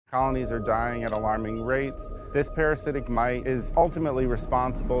Colonies are dying at alarming rates. This parasitic mite is ultimately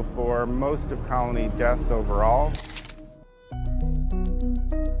responsible for most of colony deaths overall.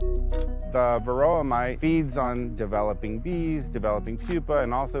 The Varroa mite feeds on developing bees, developing pupa,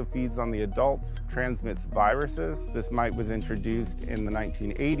 and also feeds on the adults, transmits viruses. This mite was introduced in the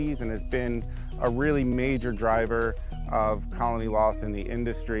 1980s and has been a really major driver of colony loss in the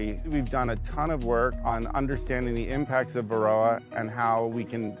industry. We've done a ton of work on understanding the impacts of Varroa and how we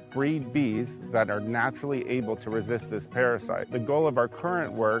can breed bees that are naturally able to resist this parasite. The goal of our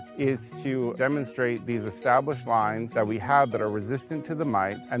current work is to demonstrate these established lines that we have that are resistant to the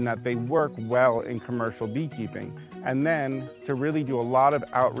mites and that they work well in commercial beekeeping. And then to really do a lot of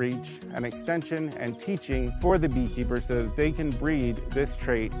outreach and extension and teaching for the beekeepers so that they can breed this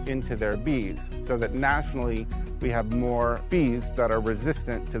trait into their bees, so that nationally we have more bees that are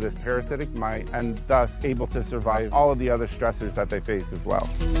resistant to this parasitic mite and thus able to survive all of the other stressors that they face as well.